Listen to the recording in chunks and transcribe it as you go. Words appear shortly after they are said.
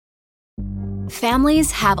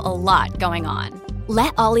Families have a lot going on.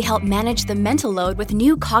 Let Ollie help manage the mental load with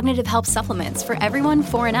new cognitive help supplements for everyone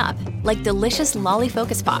 4 and up, like delicious Lolly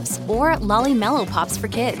Focus Pops or Lolly Mellow Pops for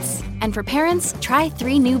kids. And for parents, try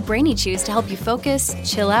 3 new Brainy Chews to help you focus,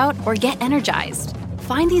 chill out, or get energized.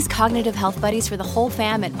 Find these cognitive health buddies for the whole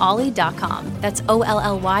fam at ollie.com. That's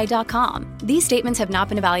OLLY.com. These statements have not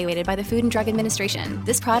been evaluated by the Food and Drug Administration.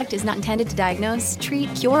 This product is not intended to diagnose,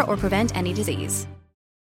 treat, cure, or prevent any disease.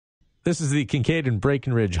 This is the Kincaid and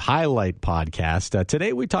Breckenridge Highlight Podcast.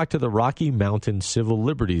 Today we talked to the Rocky Mountain Civil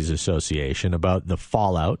Liberties Association about the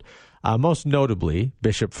fallout. Most notably,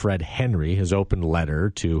 Bishop Fred Henry has opened a letter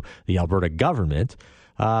to the Alberta government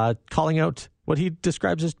calling out what he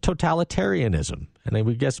describes as totalitarianism. And I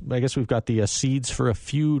guess we've got the seeds for a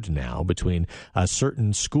feud now between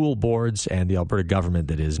certain school boards and the Alberta government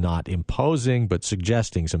that is not imposing but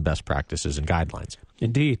suggesting some best practices and guidelines.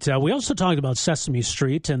 Indeed. We also talked about Sesame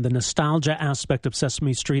Street and the nostalgia aspect of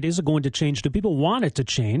Sesame Street. Is it going to change? Do people want it to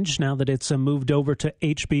change now that it's moved over to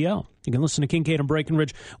HBO? You can listen to Kincaid and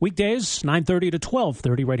Breckenridge weekdays, 9:30 to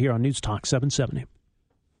 12:30 right here on News Talk 770.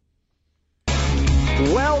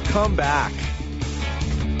 Welcome back.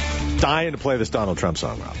 Dying to play this Donald Trump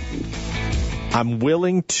song, Rob. I'm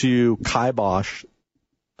willing to kibosh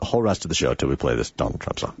the whole rest of the show till we play this Donald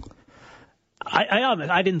Trump song.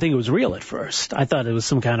 I didn't think it was real at first. I thought it was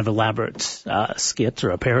some kind of elaborate skit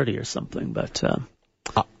or a parody or something. But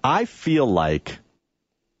I feel like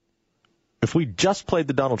if we just played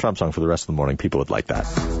the Donald Trump song for the rest of the morning, people would like that.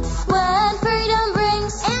 When freedom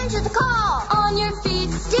brings, answer the call. On your feet,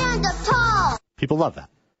 stand up tall. People love that.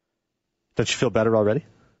 Don't you feel better already?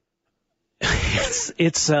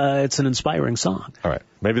 It's an inspiring song. All right.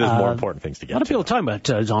 Maybe there's more important things to get to. A lot of people talking about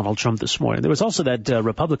Donald Trump this morning. There was also that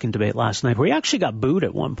Republican debate last night where he actually got booed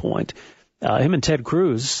at one point. Him and Ted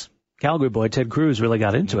Cruz, Calgary boy Ted Cruz, really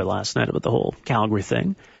got into it last night about the whole Calgary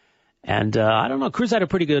thing. And I don't know, Cruz had a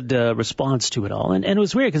pretty good response to it all. And it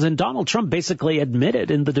was weird because then Donald Trump basically admitted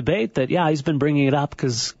in the debate that, yeah, he's been bringing it up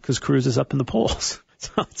because Cruz is up in the polls.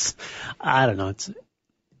 So I don't know.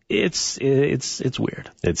 It's weird.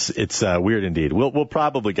 It's weird indeed. We'll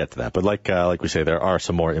probably get to that, but like we say, there are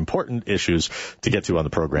some more important issues to get to on the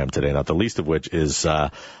program today. Not the least of which is I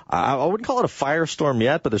wouldn't call it a firestorm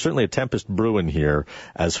yet, but there's certainly a tempest brewing here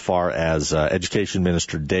as far as Education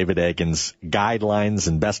Minister David Eggen's guidelines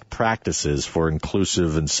and best practices for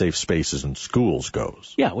inclusive and safe spaces in schools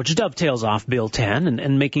goes. Yeah, which dovetails off Bill 10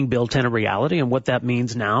 and making Bill 10 a reality and what that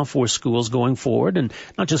means now for schools going forward, and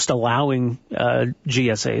not just allowing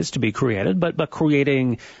GSAs to be created, but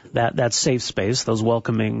creating that safe space, that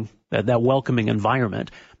welcoming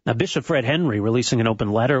environment. Now, Bishop Fred Henry releasing an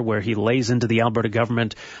open letter where he lays into the Alberta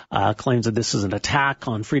government, claims that this is an attack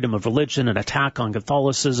on freedom of religion, an attack on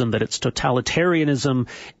Catholicism, that it's totalitarianism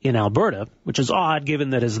in Alberta, which is odd given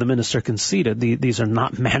that, as the minister conceded, these are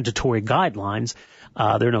not mandatory guidelines.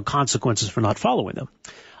 There are no consequences for not following them.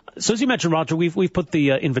 So as you mentioned, Roger, we've put the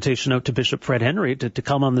invitation out to Bishop Fred Henry to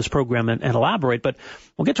come on this program and elaborate, but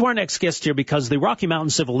we'll get to our next guest here because the Rocky Mountain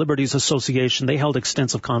Civil Liberties Association, they held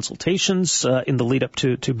extensive consultations in the lead up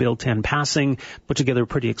to Bill 10 passing, put together a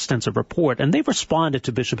pretty extensive report, and they've responded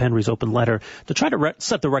to Bishop Henry's open letter to try to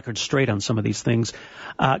set the record straight on some of these things.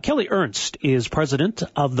 Kelly Ernst is president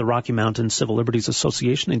of the Rocky Mountain Civil Liberties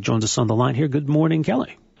Association and joins us on the line here. Good morning,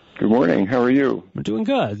 Kelly. Good morning. How are you? We're doing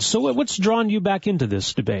good. So what's drawn you back into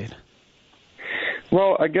this debate?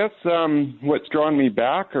 Well, I guess what's drawn me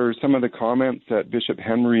back are some of the comments that Bishop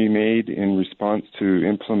Henry made in response to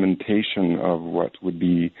implementation of what would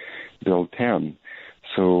be Bill 10.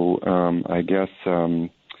 So I guess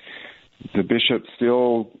the bishop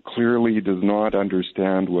still clearly does not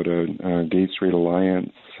understand what a gay-straight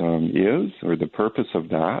alliance is, or the purpose of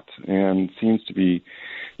that, and seems to be,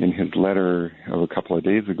 in his letter of a couple of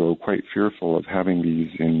days ago, quite fearful of having these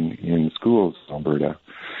in schools in Alberta.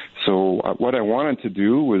 So what I wanted to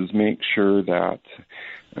do was make sure that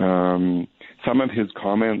some of his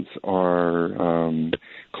comments are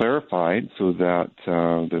clarified so that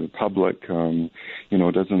the public,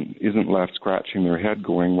 isn't left scratching their head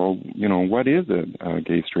going, well, what is a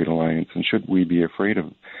gay-straight alliance, and should we be afraid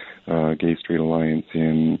of gay-straight alliance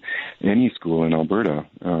in any school in Alberta?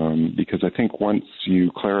 Because I think once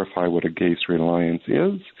you clarify what a gay-straight alliance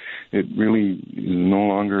is, it really is no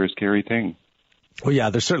longer a scary thing. Well,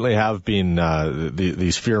 yeah, there certainly have been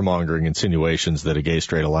these fear-mongering insinuations that a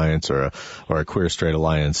gay-straight alliance or a queer-straight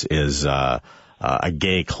alliance is a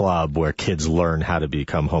gay club where kids learn how to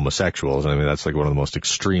become homosexuals. I mean, that's like one of the most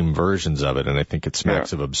extreme versions of it, and I think it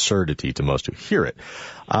smacks of absurdity to most who hear it.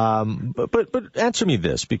 But answer me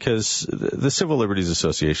this, because the Civil Liberties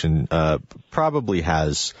Association probably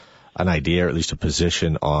has an idea or at least a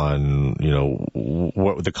position on,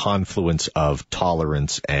 what the confluence of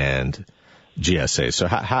tolerance and GSA. So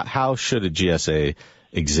how should a GSA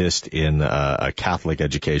exist in a Catholic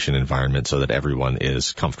education environment so that everyone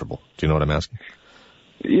is comfortable? Do you know what I'm asking?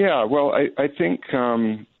 Yeah, well, I think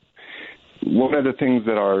one of the things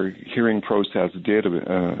that our hearing process did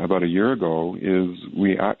about a year ago is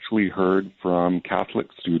we actually heard from Catholic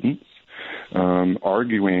students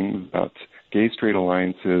arguing that gay-straight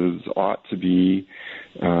alliances ought to be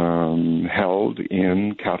held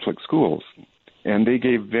in Catholic schools. And they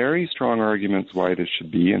gave very strong arguments why this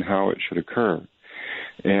should be and how it should occur.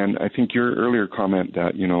 And I think your earlier comment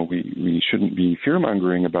that, we shouldn't be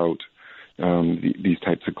fear-mongering about these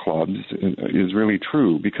types of clubs is really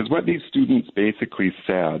true, because what these students basically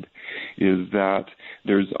said is that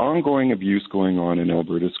there's ongoing abuse going on in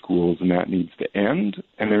Alberta schools, and that needs to end,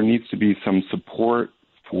 and there needs to be some support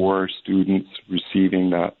for students receiving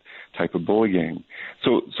that type of bullying.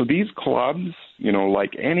 So these clubs,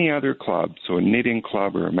 like any other club, so a knitting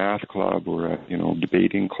club or a math club or a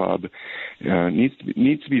debating club, needs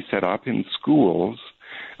to be set up in schools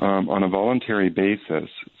on a voluntary basis,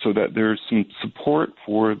 so that there's some support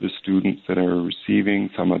for the students that are receiving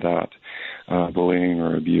some of that bullying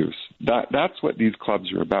or abuse. That's what these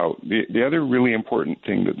clubs are about. The other really important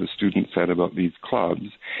thing that the students said about these clubs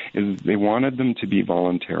is they wanted them to be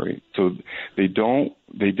voluntary. So they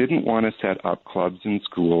didn't want to set up clubs in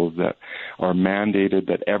schools that are mandated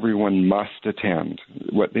that everyone must attend.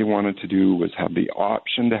 What they wanted to do was have the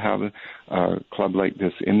option to have a club like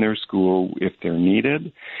this in their school if they're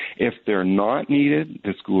needed. If they're not needed,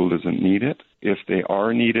 the school doesn't need it. If they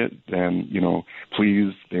are needed, then,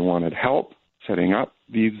 please, they wanted help setting up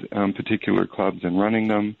these particular clubs and running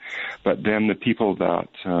them. But then the people that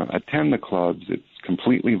attend the clubs, it's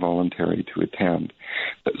completely voluntary to attend.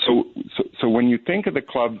 So when you think of the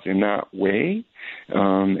clubs in that way,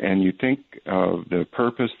 and you think of the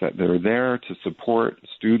purpose that they're there to support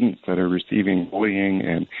students that are receiving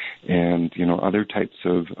bullying and other types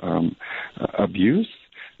of abuse,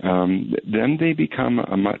 then they become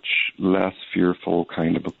a much less fearful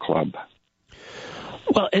kind of a club.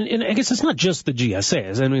 Well, and I guess it's not just the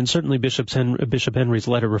GSAs. I mean, certainly Bishop Henry's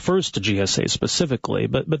letter refers to GSA specifically,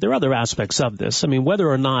 but there are other aspects of this. I mean, whether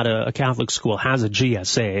or not a Catholic school has a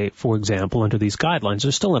GSA, for example, under these guidelines,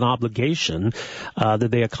 there's still an obligation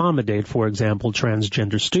that they accommodate, for example,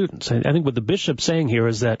 transgender students. I think what the bishop's saying here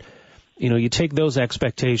is that, you take those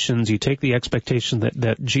expectations, you take the expectation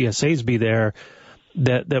that GSAs be there,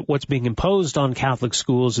 that what's being imposed on Catholic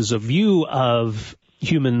schools is a view of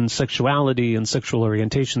human sexuality and sexual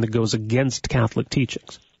orientation that goes against Catholic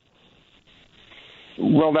teachings.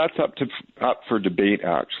 Well, that's up for debate,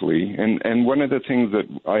 actually. And one of the things that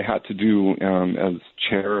I had to do as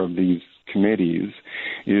chair of these committees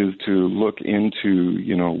is to look into,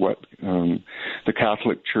 what the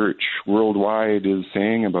Catholic Church worldwide is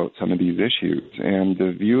saying about some of these issues. And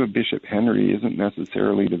the view of Bishop Henry isn't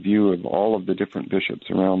necessarily the view of all of the different bishops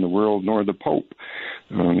around the world, nor the Pope.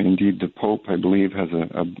 Indeed, the Pope, I believe, has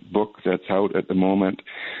a book that's out at the moment,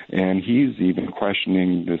 and he's even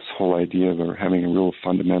questioning this whole idea of having a real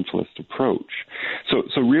fundamentalist approach.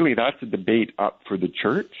 So really, that's a debate up for the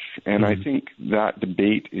Church, and I think that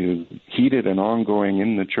debate is heated and ongoing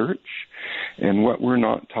in the Church. And what we're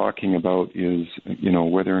not talking about is,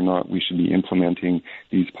 whether or not we should be implementing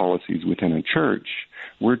these policies within a church.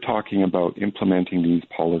 We're talking about implementing these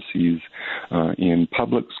policies in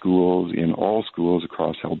public schools, in all schools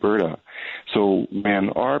across Alberta. So when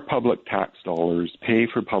our public tax dollars pay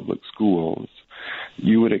for public schools,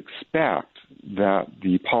 you would expect that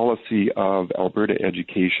the policy of Alberta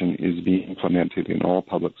education is being implemented in all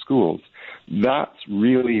public schools. That's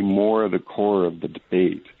really more the core of the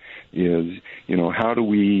debate is, how do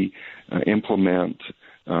we implement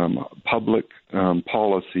public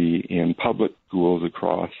policy in public schools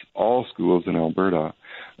across all schools in Alberta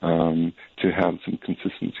to have some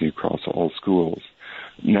consistency across all schools.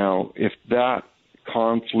 Now, if that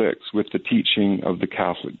conflicts with the teaching of the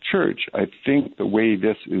Catholic Church, I think the way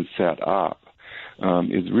this is set up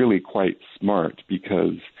is really quite smart,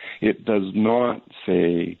 because it does not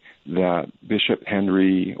say that Bishop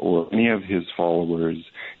Henry or any of his followers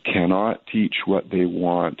cannot teach what they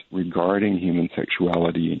want regarding human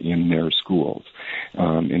sexuality in their schools.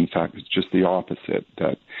 In fact, it's just the opposite,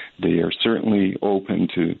 that they are certainly open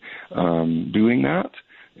to doing that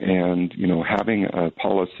and, having a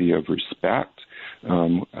policy of respect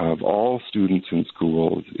of all students in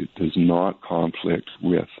schools. It does not conflict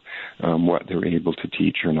with what they're able to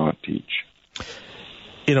teach or not teach.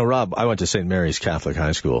 You know, Rob, I went to St. Mary's Catholic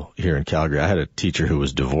High School here in Calgary. I had a teacher who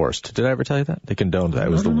was divorced. Did I ever tell you that? They condoned that.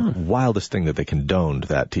 It was the wildest thing that they condoned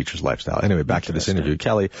that teacher's lifestyle. Anyway, back to this interview,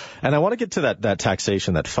 Kelly. And I want to get to that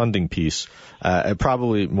taxation, that funding piece,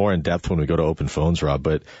 probably more in depth when we go to open phones, Rob,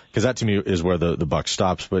 but because that to me is where the buck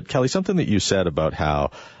stops. But Kelly, something that you said about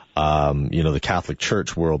how the Catholic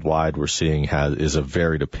Church worldwide we're seeing is a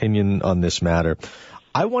varied opinion on this matter.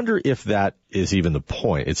 I wonder if that is even the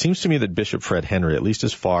point. It seems to me that Bishop Fred Henry, at least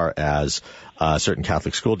as far as certain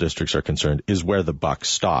Catholic school districts are concerned, is where the buck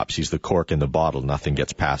stops. He's the cork in the bottle. Nothing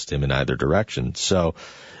gets past him in either direction. So,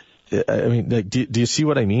 I mean, do you see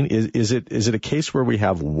what I mean? Is it a case where we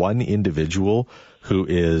have one individual who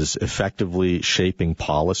is effectively shaping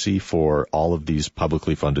policy for all of these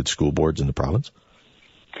publicly funded school boards in the province?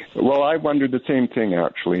 Well, I wondered the same thing,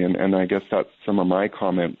 actually, and I guess that's some of my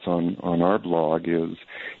comments on our blog is,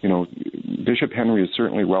 Bishop Henry is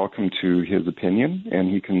certainly welcome to his opinion, and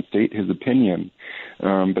he can state his opinion,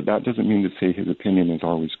 but that doesn't mean to say his opinion is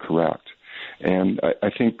always correct. And I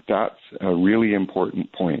think that's a really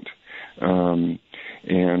important point.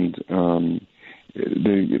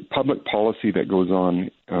 The public policy that goes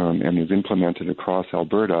on and is implemented across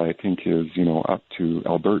Alberta, I think, is up to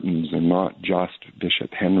Albertans and not just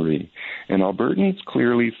Bishop Henry. And Albertans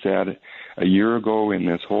clearly said a year ago in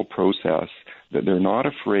this whole process that they're not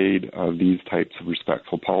afraid of these types of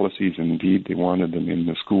respectful policies, and indeed they wanted them in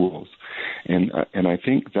the schools. And I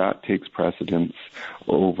think that takes precedence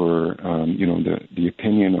over the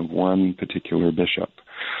opinion of one particular bishop.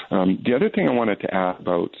 The other thing I wanted to add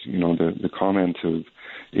about, the comment of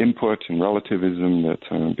input and relativism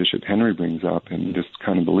that Bishop Henry brings up and just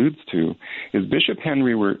kind of alludes to, is Bishop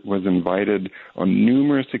Henry was invited on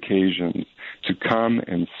numerous occasions to come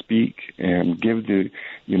and speak and give the,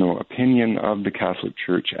 opinion of the Catholic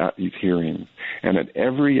Church at these hearings. And at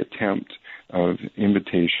every attempt of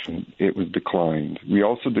invitation, it was declined. We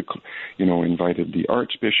also, invited the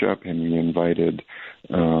Archbishop, and we invited,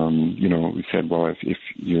 we said, well, if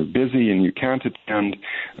you're busy and you can't attend,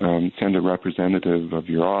 send a representative of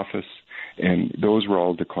your office, and those were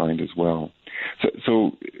all declined as well.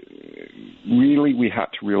 So really we had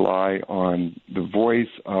to rely on the voice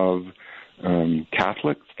of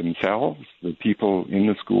Catholics themselves, the people in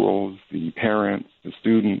the schools, the parents, the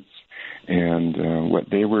students, and what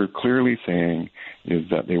they were clearly saying is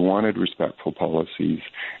that they wanted respectful policies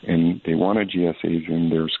and they wanted GSAs in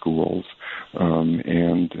their schools.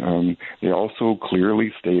 They also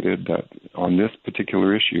clearly stated that on this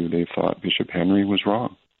particular issue, they thought Bishop Henry was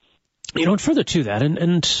wrong. And further to that,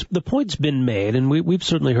 and the point's been made, and we've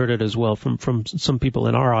certainly heard it as well from some people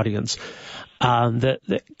in our audience, that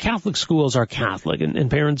Catholic schools are Catholic,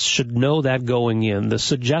 and parents should know that going in. The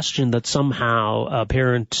suggestion that somehow a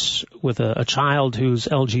parent with a child who's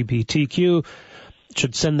LGBTQ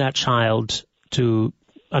should send that child to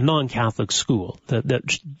a non-Catholic school, that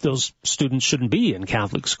those students shouldn't be in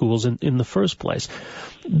Catholic schools in the first place.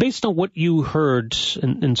 Based on what you heard,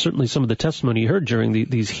 and certainly some of the testimony you heard during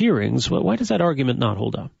these hearings, why does that argument not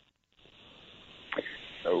hold up?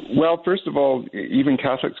 Well, first of all, even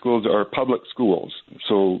Catholic schools are public schools.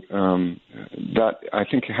 So that I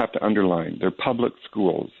think you have to underline. They're public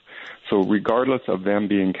schools. So regardless of them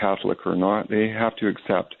being Catholic or not, they have to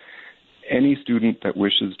accept any student that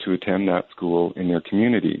wishes to attend that school in their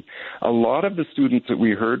community. A lot of the students that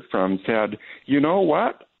we heard from said, you know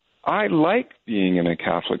what? I like being in a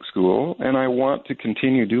Catholic school, and I want to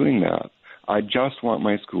continue doing that. I just want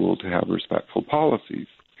my school to have respectful policies.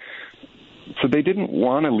 So they didn't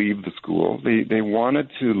want to leave the school. They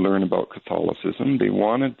wanted to learn about Catholicism. They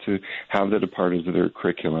wanted to have that a part of their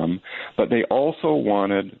curriculum, but they also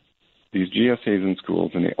wanted these GSAs in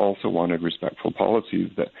schools, and they also wanted respectful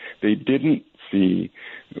policies that they didn't see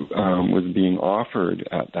was being offered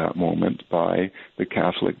at that moment by the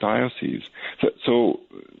Catholic diocese. So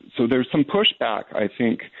there's some pushback, I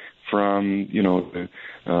think, from the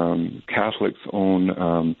Catholics'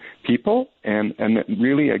 own people, and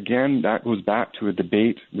really, again, that goes back to a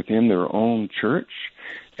debate within their own church,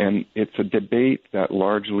 and it's a debate that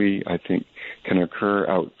largely, I think, can occur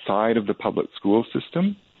outside of the public school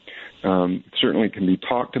system. Certainly can be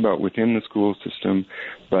talked about within the school system,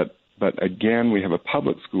 but again, we have a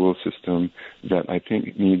public school system that I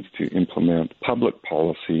think needs to implement public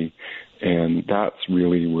policy, and that's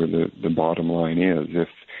really where the bottom line is.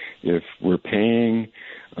 If we're paying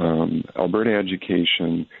Alberta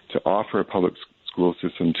Education to offer a public school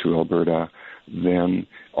system to Alberta, then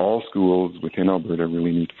all schools within Alberta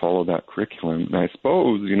really need to follow that curriculum. And I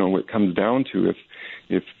suppose, what it comes down to,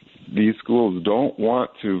 if these schools don't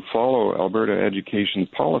want to follow Alberta Education's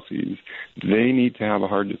policies, they need to have a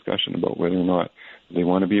hard discussion about whether or not they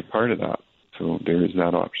want to be a part of that. So there is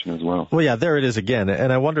that option as well. Well, yeah, there it is again.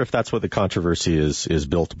 And I wonder if that's what the controversy is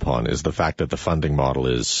built upon, is the fact that the funding model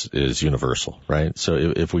is universal, right? So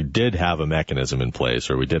if we did have a mechanism in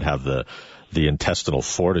place, or we did have the intestinal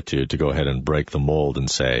fortitude to go ahead and break the mold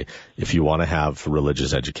and say, if you want to have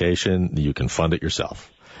religious education, you can fund it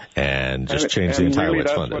yourself. And just change the entire way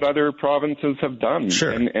it's funded. That's what other provinces have done.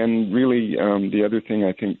 Sure. And really, the other thing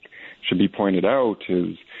I think should be pointed out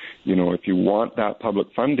is, if you want that public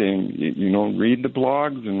funding, read the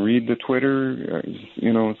blogs and read the Twitter,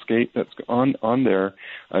 skate that's on there.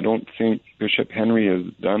 I don't think Bishop Henry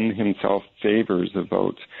has done himself favors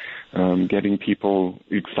about getting people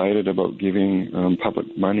excited about giving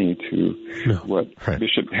public money to what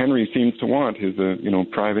Bishop Henry seems to want is a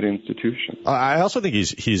private institution. I also think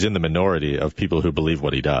he's in the minority of people who believe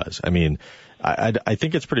what he does. I mean, I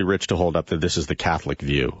think it's pretty rich to hold up that this is the Catholic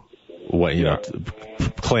view.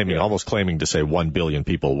 Almost claiming to say 1 billion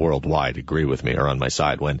people worldwide agree with me or on my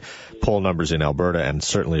side, when poll numbers in Alberta, and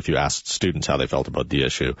certainly if you asked students how they felt about the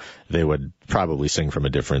issue, they would probably sing from a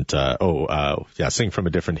different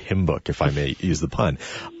hymn book, if I may use the pun.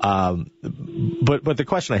 But the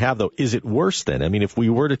question I have, though, is it worse then? I mean, if we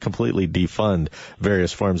were to completely defund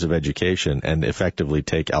various forms of education and effectively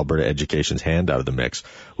take Alberta Education's hand out of the mix,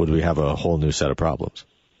 would we have a whole new set of problems?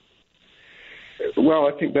 Well,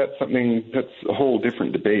 I think that's a whole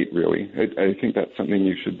different debate, really. I think that's something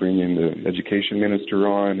you should bring in the education minister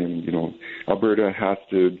on, and, Alberta has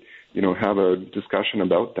to, have a discussion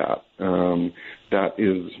about that. That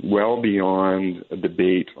is well beyond a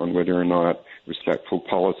debate on whether or not respectful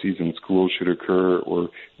policies in schools should occur, or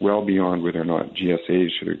well beyond whether or not GSAs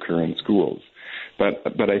should occur in schools. But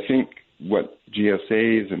I think what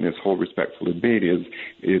GSAs and this whole respectful debate is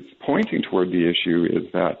pointing toward the issue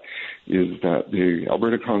is that the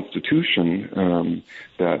Alberta Constitution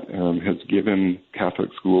that has given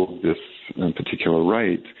Catholic schools this particular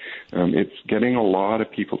right, it's getting a lot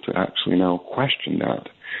of people to actually now question that.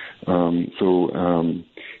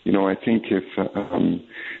 I think if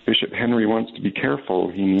Bishop Henry wants to be careful,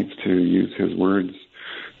 he needs to use his words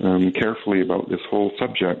carefully about this whole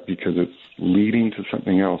subject, because it's leading to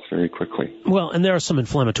something else very quickly. Well, and there are some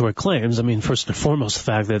inflammatory claims. I mean, first and foremost, the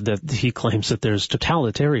fact that he claims that there's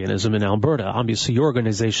totalitarianism in Alberta. Obviously, your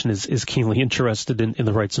organization is keenly interested in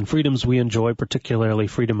the rights and freedoms we enjoy, particularly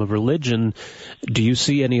freedom of religion. Do you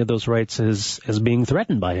see any of those rights as being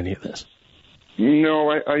threatened by any of this? No,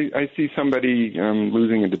 I see somebody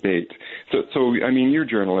losing a debate. So I mean, you're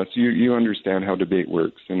journalists. You understand how debate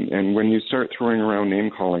works. And when you start throwing around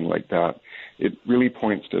name-calling like that, it really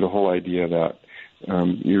points to the whole idea that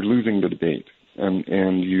you're losing the debate.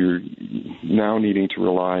 And you're now needing to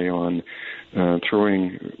rely on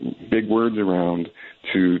throwing big words around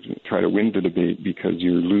to try to win the debate, because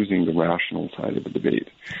you're losing the rational side of the debate.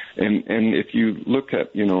 And if you look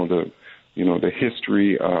at, the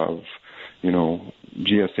history of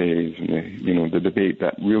GSAs and the debate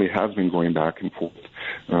that really has been going back and forth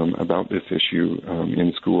about this issue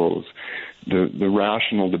in schools, the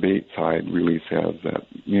rational debate side really says that,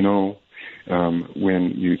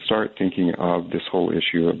 when you start thinking of this whole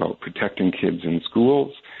issue about protecting kids in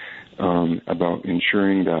schools, about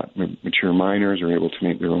ensuring that mature minors are able to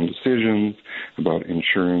make their own decisions, about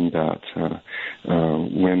ensuring that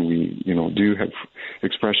when we, do have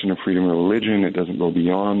expression of freedom of religion, it doesn't go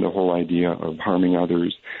beyond the whole idea of harming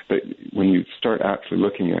others. But when you start actually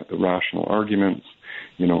looking at the rational arguments,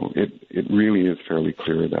 it really is fairly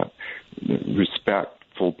clear that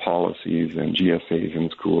respectful policies and GSAs in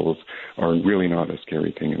schools are really not a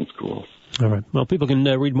scary thing in schools. All right. Well, people can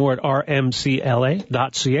read more at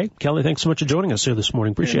rmcla.ca. Kelly, thanks so much for joining us here this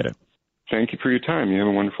morning. Appreciate it. Thank you for your time. You have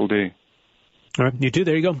a wonderful day. All right. You too.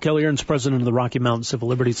 There you go. Kelly Ernst, president of the Rocky Mountain Civil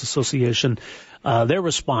Liberties Association. Their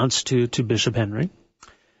response to Bishop Henry.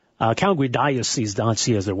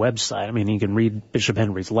 CalgaryDiocese.ca is their website. I mean, you can read Bishop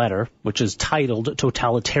Henry's letter, which is titled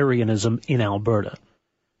Totalitarianism in Alberta.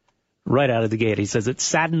 Right out of the gate, he says, "It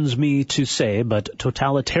saddens me to say, but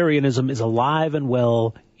totalitarianism is alive and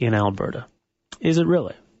well in Alberta." Is it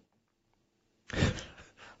really?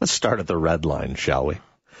 Let's start at the red line, shall we?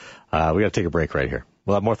 We got to take a break right here.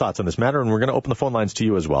 We'll have more thoughts on this matter, and we're going to open the phone lines to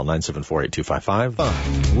you as well,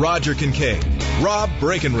 974-8255. Roger Kincaid, Rob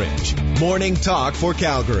Breckenridge, Morning Talk for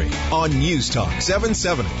Calgary on News Talk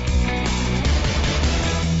 770.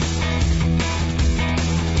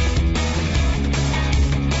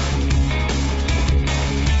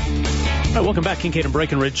 All right, welcome back, Kincaid and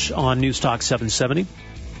Breckenridge on News Talk 770.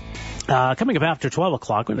 Coming up after 12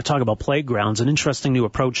 o'clock, we're going to talk about playgrounds, an interesting new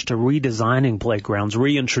approach to redesigning playgrounds,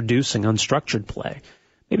 reintroducing unstructured play,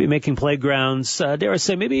 maybe making playgrounds, dare I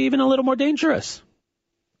say, maybe even a little more dangerous.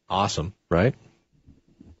 Awesome, right?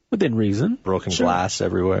 Within reason. Broken glass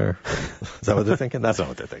everywhere. Is that what they're thinking? That's not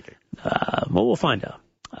what they're thinking. Well, we'll find out.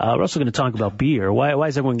 We're also going to talk about beer. Why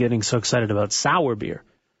is everyone getting so excited about sour beer?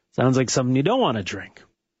 Sounds like something you don't want to drink.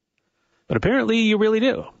 But apparently you really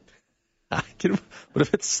do. But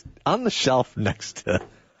if it's on the shelf next to,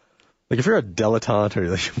 like if you're a dilettante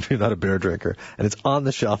or you're not a beer drinker, and it's on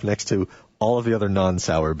the shelf next to all of the other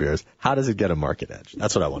non-sour beers, how does it get a market edge?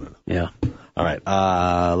 That's what I want to know. Yeah. All right.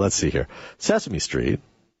 Let's see here. Sesame Street.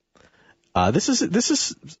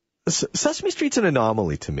 Sesame Street's an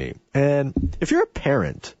anomaly to me. And if you're a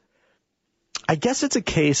parent, I guess it's a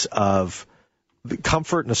case of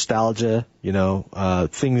comfort, nostalgia,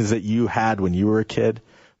 things that you had when you were a kid,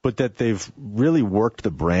 but that they've really worked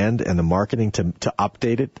the brand and the marketing to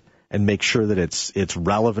update it and make sure that it's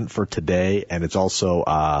relevant for today, and it's also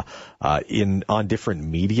on different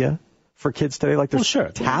media for kids today. Like there's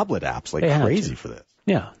tablet apps like crazy for this.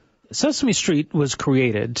 Yeah. Sesame Street was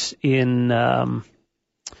created in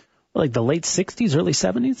like the late 60s, early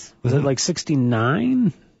 70s. Was it like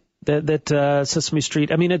 69 that Sesame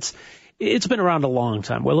Street? I mean, it's been around a long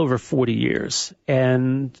time, well over 40 years.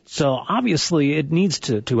 And so obviously it needs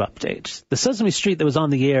to update. The Sesame Street that was on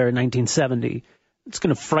the air in 1970, it's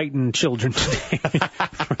going to frighten children today.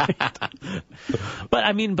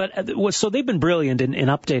 Right? So they've been brilliant in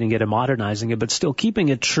updating it and modernizing it, but still keeping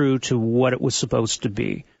it true to what it was supposed to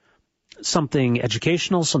be. Something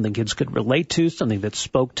educational, something kids could relate to, something that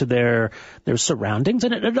spoke to their surroundings.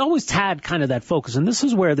 And it always had kind of that focus. And this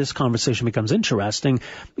is where this conversation becomes interesting,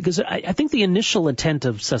 because I think the initial intent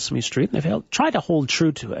of Sesame Street, and they've tried to hold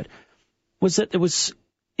true to it, was that it was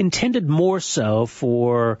intended more so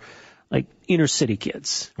for like inner city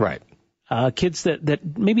kids. Right. Kids that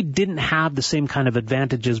maybe didn't have the same kind of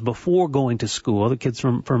advantages before going to school. The kids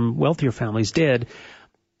from wealthier families did.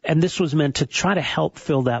 And this was meant to try to help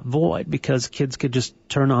fill that void, because kids could just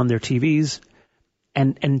turn on their TVs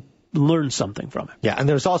and learn something from it. Yeah, and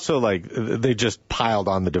there's also they just piled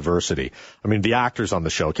on the diversity. I mean, the actors on the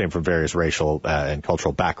show came from various racial and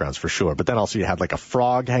cultural backgrounds for sure, but then also you had like a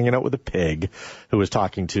frog hanging out with a pig who was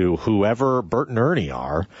talking to whoever Bert and Ernie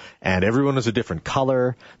are, and everyone was a different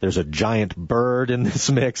color. There's a giant bird in this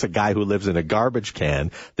mix, a guy who lives in a garbage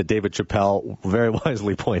can that David Chappelle very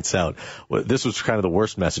wisely points out. This was kind of the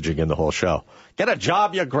worst messaging in the whole show. Get a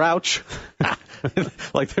job, you grouch.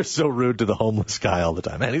 Like they're so rude to the homeless guy all the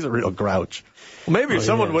time. Man, he's a real grouch. Well, maybe if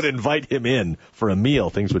someone would invite him in for a meal,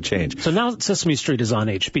 things would change. So now Sesame Street is on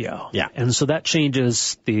HBO. Yeah. And so that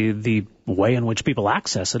changes the way in which people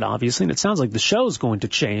access it, obviously. And it sounds like the show is going to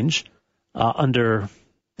change under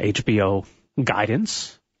HBO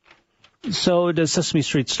guidance. So does Sesame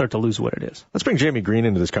Street start to lose what it is? Let's bring Jamie Green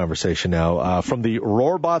into this conversation now from the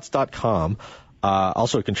roarbots.com.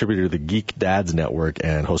 Also a contributor to the Geek Dads Network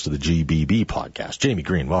and host of the GBB podcast. Jamie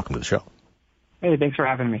Green, welcome to the show. Hey, thanks for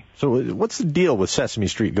having me. So what's the deal with Sesame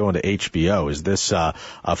Street going to HBO? Is this a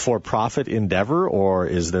for-profit endeavor, or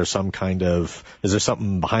is there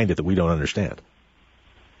something behind it that we don't understand?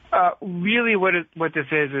 Really what this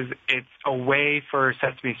is it's a way for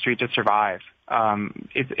Sesame Street to survive.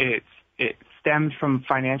 It stems from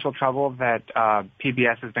financial trouble that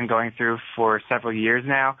PBS has been going through for several years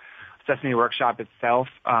now. Sesame Workshop itself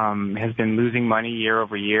has been losing money year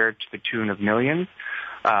over year to the tune of millions.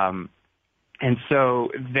 And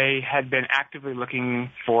so they had been actively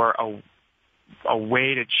looking for a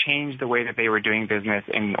way to change the way that they were doing business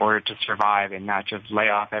in order to survive and not just lay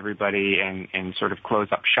off everybody and sort of close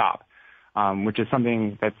up shop, which is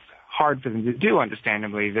something that's hard for them to do,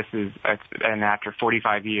 understandably. And after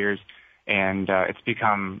 45 years, and it's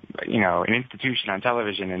become, an institution on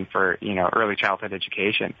television and for, early childhood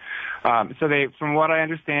education. So from what I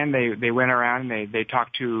understand, they went around and they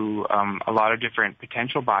talked to a lot of different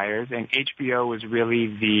potential buyers, and HBO was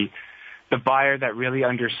really the buyer that really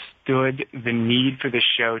understood the need for the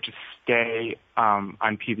show to stay on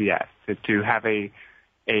PBS, to have a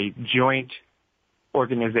joint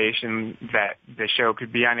organization that the show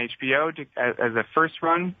could be on HBO as a first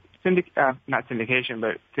run. Not syndication,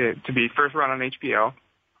 but to be first run on HBO.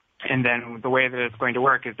 And then the way that it's going to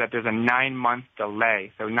work is that there's a 9-month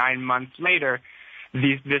delay. So 9 months later,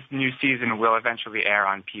 this new season will eventually air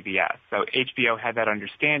on PBS. So HBO had that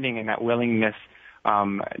understanding and that willingness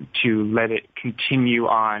to let it continue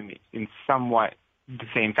on in somewhat the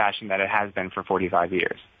same fashion that it has been for 45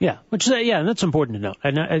 years. Yeah, and that's important to know.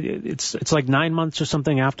 And it's like 9 months or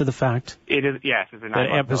something after the fact. It is, yes. It's a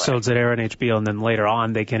 9-month episodes delay. that air on HBO, and then later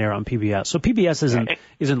on they can air on PBS. So PBS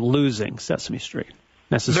isn't losing Sesame Street.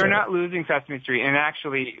 necessarily. They're not losing Sesame Street, and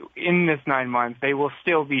actually, in this 9 months, they will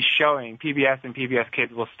still be showing, PBS and PBS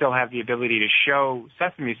Kids will still have the ability to show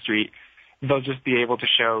Sesame Street. They'll just be able to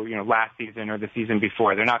show, last season or the season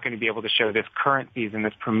before. They're not going to be able to show this current season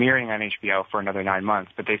that's premiering on HBO for another 9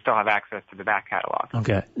 months, but they still have access to the back catalog.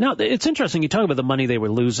 Okay. Now, it's interesting you talk about the money they were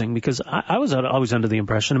losing, because I was always under the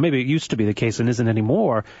impression, and maybe it used to be the case and isn't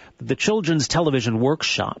anymore, that the Children's Television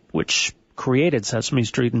Workshop, which created Sesame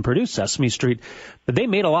Street and produced Sesame Street, but they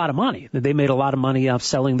made a lot of money. They made a lot of money off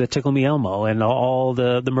selling the Tickle Me Elmo and all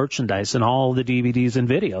the merchandise and all the DVDs and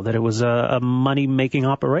video, that it was a money-making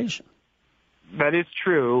operation. That is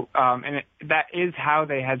true, and that is how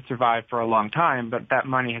they had survived for a long time, but that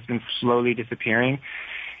money has been slowly disappearing.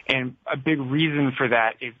 And a big reason for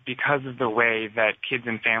that is because of the way that kids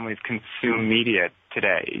and families consume media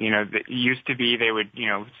today. It used to be they would,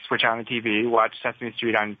 switch on the TV, watch Sesame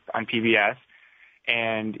Street on PBS,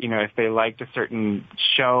 and, if they liked a certain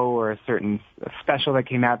show or a certain special that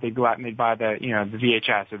came out, they'd go out and they'd buy the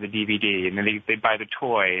VHS or the DVD, and then they'd buy the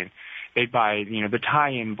toy, and they'd buy, the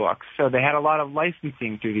tie-in books. So they had a lot of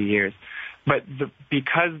licensing through the years. But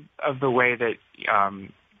because of the way that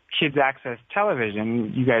kids access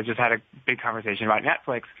television, you guys just had a big conversation about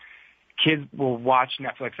Netflix, kids will watch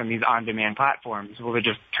Netflix on these on-demand platforms. Well, they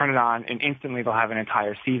just turn it on, and instantly they'll have an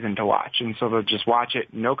entire season to watch. And so they'll just watch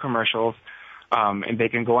it, no commercials, and they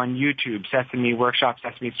can go on YouTube. Sesame Workshop,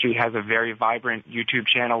 Sesame Street has a very vibrant YouTube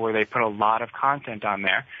channel where they put a lot of content on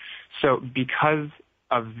there. So because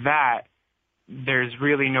of that, there's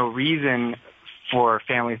really no reason for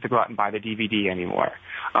families to go out and buy the DVD anymore.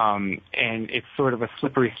 And it's sort of a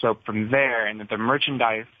slippery slope from there, and that the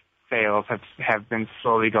merchandise sales have been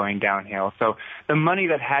slowly going downhill. So the money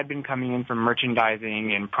that had been coming in from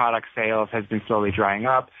merchandising and product sales has been slowly drying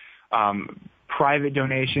up. Private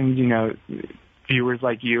donations, viewers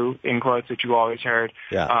like you, in quotes, that you always heard,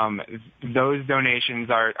 those donations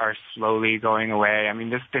are slowly going away. I mean,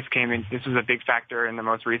 this was a big factor in the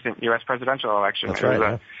most recent U.S. presidential election. That's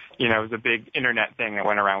right. It was a big internet thing that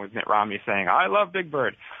went around with Mitt Romney saying, "I love Big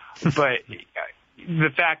Bird." But the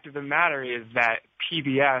fact of the matter is that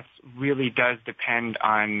PBS really does depend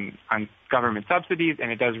on government subsidies,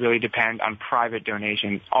 and it does really depend on private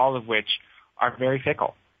donations, all of which are very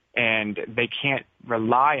fickle, and they can't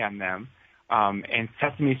rely on them. And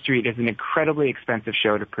Sesame Street is an incredibly expensive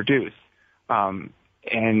show to produce. And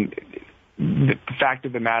the fact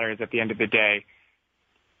of the matter is, at the end of the day,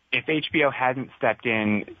 if HBO hadn't stepped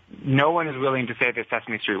in, no one is willing to say that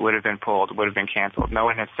Sesame Street would have been pulled, would have been canceled. No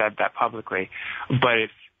one has said that publicly. But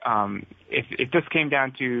if this came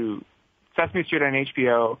down to Sesame Street on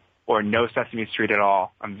HBO or no Sesame Street at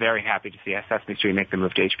all, I'm very happy to see Sesame Street make the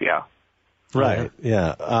move to HBO. Right.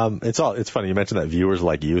 Yeah. It's funny. You mentioned that viewers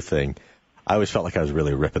like you thing. I always felt like I was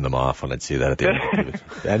really ripping them off when I'd see that at the end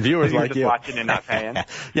of the And viewers like you. Watching and not paying.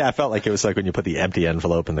 Yeah, I felt like it was like when you put the empty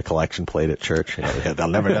envelope in the collection plate at church. They'll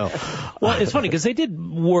never know. Well, it's funny because they did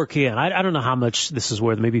work in. I don't know how much this is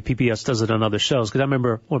worth. Maybe PBS does it on other shows. Because I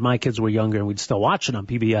remember when my kids were younger and we'd still watch it on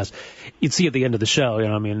PBS, you'd see at the end of the show,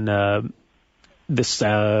 this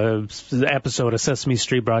episode of Sesame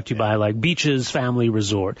Street brought to you by like Beaches Family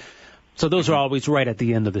Resort. So those are always right at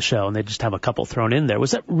the end of the show, and they just have a couple thrown in there.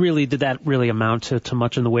 Did that really amount to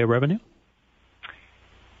much in the way of revenue?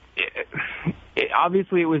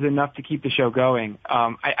 Obviously, it was enough to keep the show going.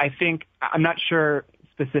 I think, I'm not sure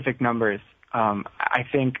specific numbers. I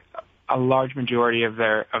think a large majority of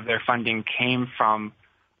their funding came from,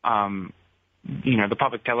 the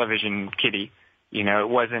public television kitty. It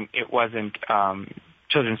wasn't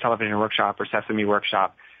Children's Television Workshop or Sesame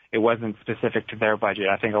Workshop. It wasn't specific to their budget.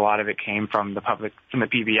 I think a lot of it came from the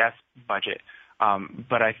PBS budget.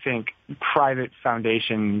 But I think private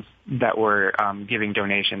foundations that were giving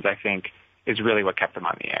donations, I think, is really what kept them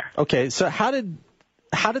on the air. Okay, so how did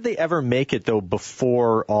they ever make it, though,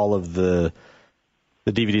 before all of the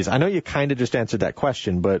DVDs? I know you kind of just answered that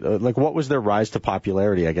question, but what was their rise to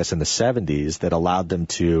popularity, I guess, in the 70s that allowed them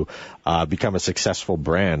to become a successful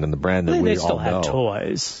brand and the brand that we all know? They still had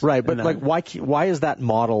toys. Right, but why is that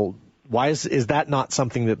model, is that not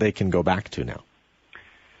something that they can go back to now?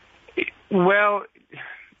 Well,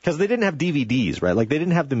 because they didn't have DVDs, right? Like they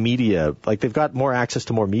didn't have the media, they've got more access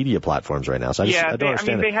to more media platforms right now. So I don't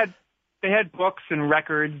understand. They had books and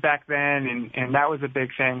records back then, and that was a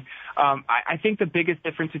big thing. I think the biggest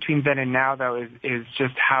difference between then and now, though, is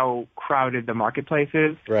just how crowded the marketplace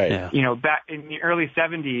is. Right. Yeah. Back in the early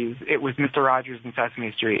 70s, it was Mr. Rogers and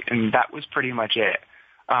Sesame Street, and that was pretty much it.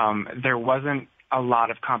 There wasn't a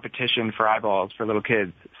lot of competition for eyeballs for little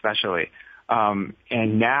kids, especially. And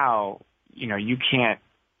now, you can't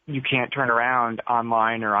you can't turn around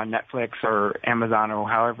online or on Netflix or Amazon or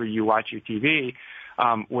however you watch your TV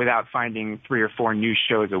without finding 3 or 4 new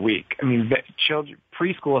shows a week. I mean,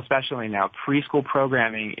 preschool especially now, preschool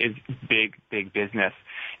programming is big, big business.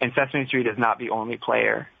 And Sesame Street is not the only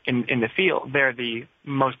player in the field. They're the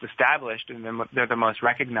most established and they're the most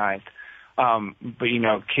recognized. But,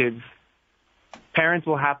 parents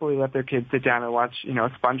will happily let their kids sit down and watch,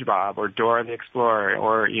 SpongeBob or Dora the Explorer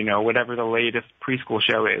or, whatever the latest preschool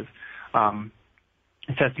show is.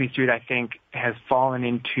 Sesame Street, I think, has fallen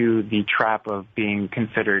into the trap of being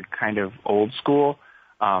considered kind of old school.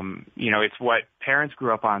 It's what parents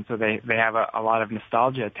grew up on, so they have a lot of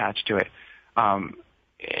nostalgia attached to it. And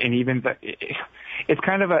even it's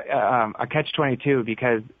kind of a catch-22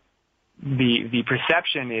 because the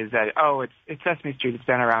perception is that, it's Sesame Street, it's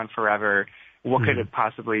been around forever. What could it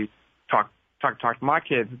possibly talk to my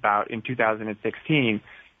kids about in 2016?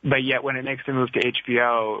 But yet when it makes the move to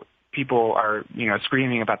HBO, people are,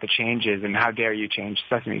 screaming about the changes and how dare you change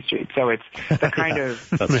Sesame Street. So it's the kind of,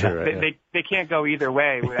 That's true, right? they can't go either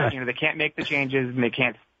way without, they can't make the changes and they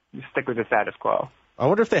can't stick with the status quo. I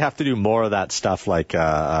wonder if they have to do more of that stuff like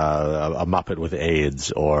a Muppet with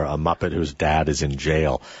AIDS or a Muppet whose dad is in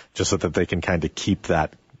jail, just so that they can kind of keep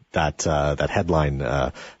that headline,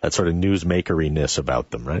 that sort of newsmakeriness about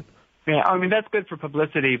them, right? Yeah, I mean, that's good for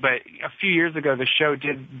publicity, but a few years ago, the show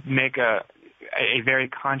did make a very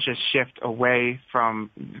conscious shift away from,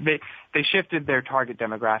 they shifted their target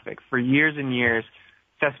demographic. For years and years,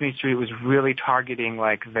 Sesame Street was really targeting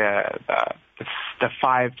like the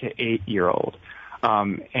 5 to 8 year old.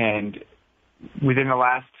 And within the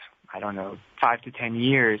last, 5 to 10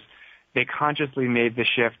 years, they consciously made the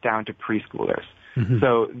shift down to preschoolers. Mm-hmm.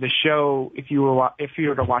 So the show, if you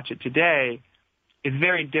were to watch it today, is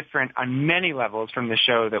very different on many levels from the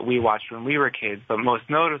show that we watched when we were kids. But most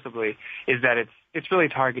noticeably is that it's really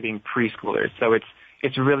targeting preschoolers. So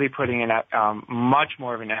it's really putting in much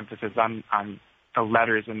more of an emphasis on the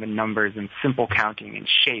letters and the numbers and simple counting and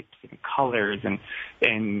shapes and colors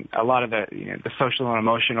and a lot of the the social and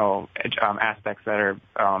emotional aspects that are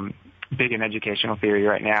big in educational theory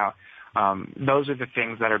right now. Those are the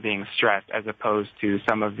things that are being stressed as opposed to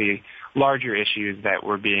some of the larger issues that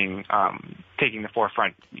were being taking the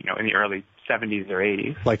forefront, in the early 70s or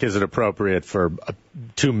 80s. Like, is it appropriate for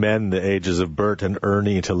 2 men the ages of Bert and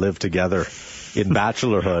Ernie to live together in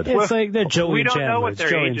bachelorhood? It's like they're Joey and Chandler. We don't know what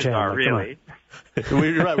their ages are, really.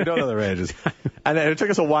 You're right, we don't know their ages. And it took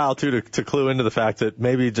us a while, too, to clue into the fact that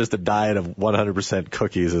maybe just a diet of 100%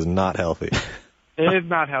 cookies is not healthy. It is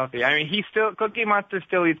not healthy. I mean, Cookie Monster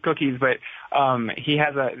still eats cookies, but he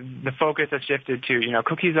has the focus has shifted to,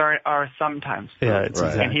 cookies are sometimes food. Yeah, it's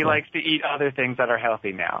exactly. And he likes to eat other things that are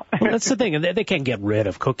healthy now. Well, that's the thing, and they can't get rid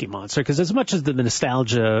of Cookie Monster, because as much as the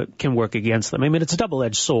nostalgia can work against them, I mean, it's a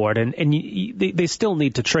double-edged sword, and they still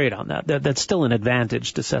need to trade on that. That's still an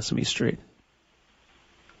advantage to Sesame Street.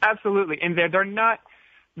 Absolutely, and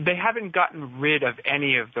they haven't gotten rid of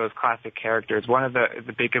any of those classic characters. One of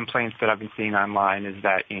the big complaints that I've been seeing online is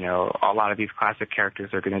that, a lot of these classic characters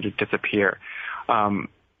are going to just disappear. And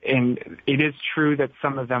it is true that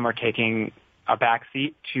some of them are taking a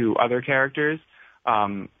backseat to other characters.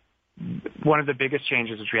 One of the biggest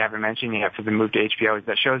changes, which we haven't mentioned yet for the move to HBO, is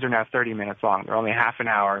that shows are now 30 minutes long. They're only half an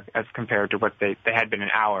hour as compared to what they had been an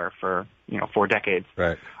hour for, 4 decades.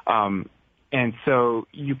 Right. And so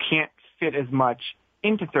you can't fit as much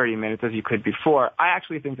into 30 minutes as you could before. I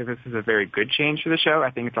actually think that this is a very good change for the show.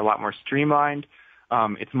 I think it's a lot more streamlined.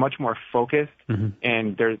 It's much more focused,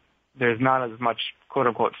 and there's not as much quote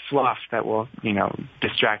unquote fluff that will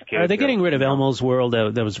distract kids. Are they getting rid of Elmo's World?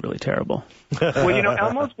 That was really terrible. Well,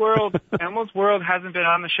 Elmo's World hasn't been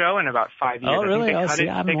on the show in about 5 years. Oh, really? I think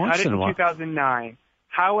they cut it in 2009.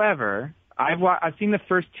 However, I've seen the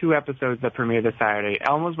first 2 episodes that premiered this Saturday.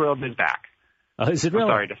 Elmo's World is back. Oh, is it really? I'm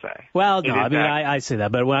sorry to say. Well, no, I mean, I say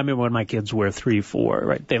that, but when my kids were 3, 4,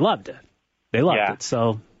 right, they loved it. They loved it,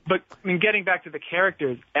 so. But, I mean, getting back to the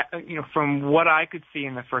characters, from what I could see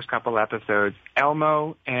in the first couple episodes,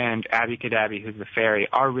 Elmo and Abby Cadabby, who's the fairy,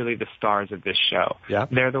 are really the stars of this show. Yeah.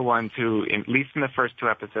 They're the ones who, at least in the first 2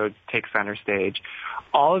 episodes, take center stage.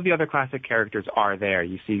 All of the other classic characters are there.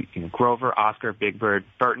 You see Grover, Oscar, Big Bird,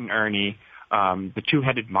 Bert and Ernie, the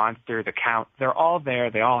 2-headed monster, the Count. They're all there.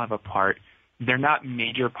 They all have a part. They're not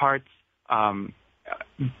major parts,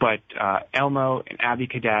 but Elmo and Abby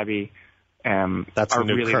Cadabby that's are the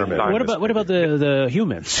new really Kermit. the stars. What about the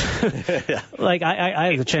humans? Yeah. Like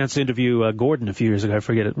I had the chance to interview Gordon a few years ago. I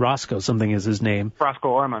forget it. Roscoe something is his name. Roscoe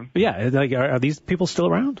Orman. Yeah, like are these people still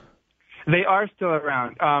around? They are still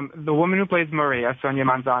around. The woman who plays Maria, Sonia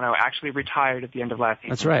Manzano, actually retired at the end of last season.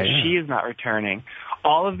 That's right. Yeah. She is not returning.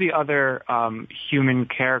 All of the other human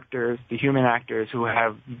characters, the human actors who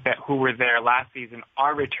were there last season,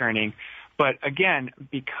 are returning. But again,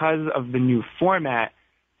 because of the new format,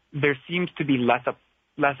 there seems to be less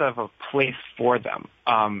of a place for them.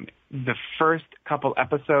 The first couple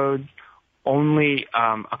episodes, only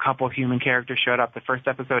a couple human characters showed up. The first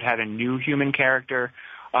episode had a new human character.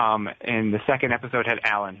 And the second episode had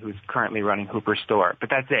Alan, who's currently running Hooper's store. But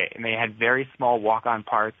that's it. And they had very small walk-on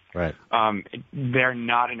parts. Right. They're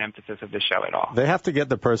not an emphasis of the show at all. They have to get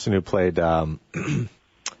the person who played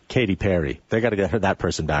Katy Perry. They got to get that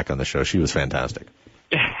person back on the show. She was fantastic.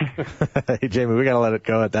 Hey, Jamie, we got to let it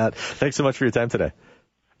go at that. Thanks so much for your time today.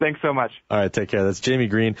 Thanks so much. All right, take care. That's Jamie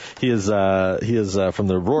Green. He is from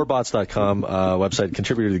the roarbots.com website,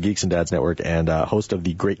 contributor to the Geeks and Dads Network, and host of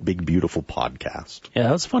the Great Big Beautiful podcast. Yeah,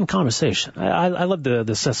 that was a fun conversation. I love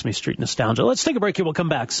the Sesame Street nostalgia. Let's take a break here. We'll come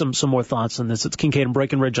back. Some more thoughts on this. It's Kincaid and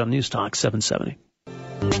Breckenridge on News Talk 770.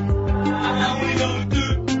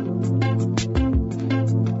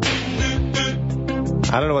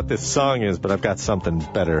 I don't know what this song is, but I've got something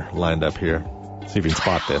better lined up here. See if you can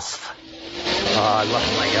spot this. Oh, I love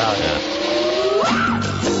it. My God.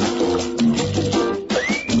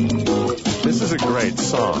 This is a great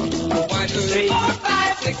song. 1, 2, 3, 4,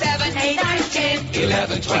 5, 6, 7, 8, 9, 10,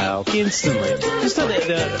 11, 12. Instantly. Just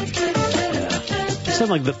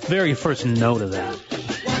like the very first note of that.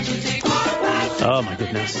 Oh, my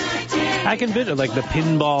goodness. I can visit like the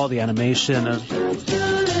pinball, the animation,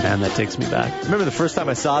 and that takes me back. I remember the first time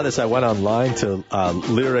I saw this, I went online to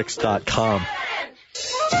lyrics.com.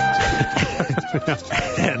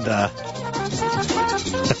 And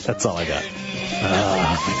that's all I got. Oh,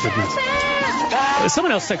 my goodness.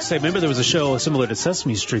 Someone else texted, remember there was a show similar to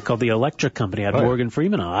Sesame Street called The Electric Company. Had Morgan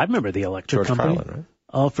Freeman on. I remember The Electric Company. Carlin, right?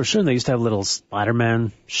 Oh, for sure. And they used to have little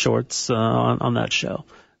Spider-Man shorts on that show.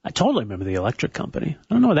 I totally remember The Electric Company.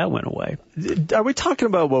 I don't know why that went away. Are we talking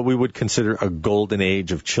about what we would consider a golden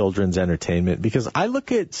age of children's entertainment? Because I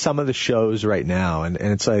look at some of the shows right now, and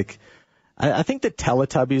it's like, I think that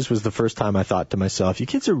Teletubbies was the first time I thought to myself, you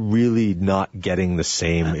kids are really not getting the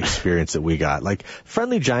same experience that we got. Like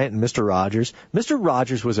Friendly Giant and Mr. Rogers. Mr.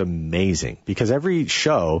 Rogers was amazing because every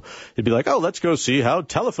show, it'd be like, oh, let's go see how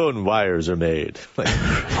telephone wires are made. Like,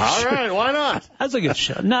 all right, why not? That's a good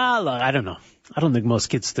show. Nah, look, I don't know. I don't think most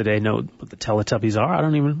kids today know what the Teletubbies are. I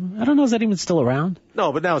don't know, is that even still around?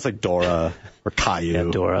 No, but now it's like Dora or Caillou.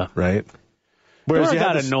 Yeah, Dora. Right? Whereas Dora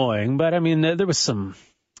got annoying, but I mean, there was some,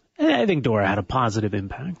 I think Dora had a positive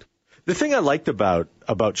impact. The thing I liked about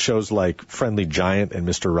shows like Friendly Giant and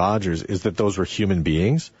Mr. Rogers is that those were human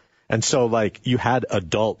beings. And so, like, you had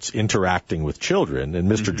adults interacting with children, and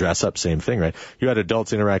Mr. Dress-Up, same thing, right? You had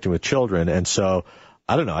adults interacting with children, and so,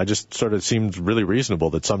 I don't know, I just sort of seemed really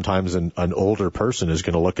reasonable that sometimes an older person is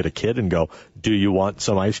going to look at a kid and go, do you want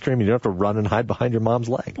some ice cream? You don't have to run and hide behind your mom's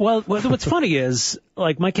leg. Well, what's funny is,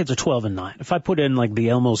 like, my kids are 12 and 9. If I put in, like, the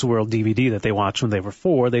Elmo's World DVD that they watched when they were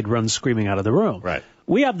 4, they'd run screaming out of the room. Right.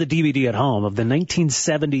 We have the DVD at home of the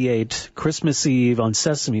 1978 Christmas Eve on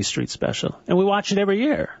Sesame Street special, and we watch it every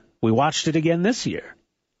year. We watched it again this year.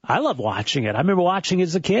 I love watching it. I remember watching it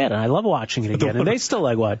as a kid, and I love watching it again. And they still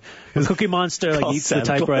like what? When Cookie Monster like eats the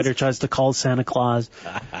typewriter, tries to call Santa Claus.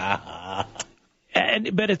 But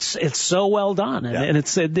it's so well done, and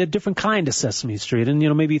it's a different kind of Sesame Street. And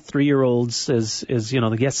maybe 3-year-olds, as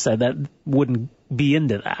the guest said, that wouldn't be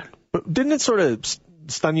into that. But didn't it sort of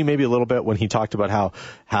stun you maybe a little bit when he talked about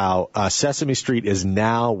how Sesame Street is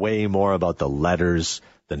now way more about the letters,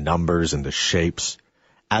 the numbers, and the shapes,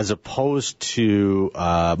 as opposed to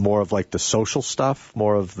more of like the social stuff,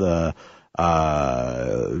 more of the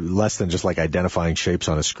less than just like identifying shapes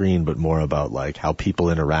on a screen, but more about like how people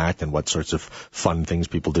interact and what sorts of fun things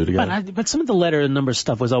people do together. But some of the letter and number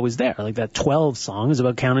stuff was always there. Like that 12 song is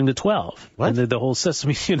about counting to 12. What? And the whole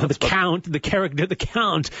Sesame, the count, the character, the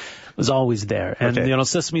count was always there. And,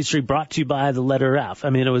 Sesame Street brought to you by the letter F.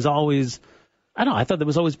 I mean, it was always, I thought that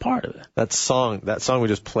was always part of it. That song we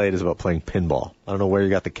just played is about playing pinball. I don't know where you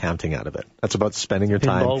got the counting out of it. That's about spending your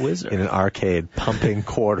time in an arcade pumping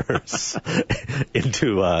quarters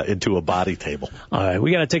into a body table. All right,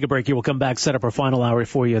 we got to take a break here. We'll come back, set up our final hour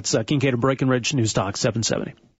for you. It's Kincaid and Breckenridge, News Talk 770.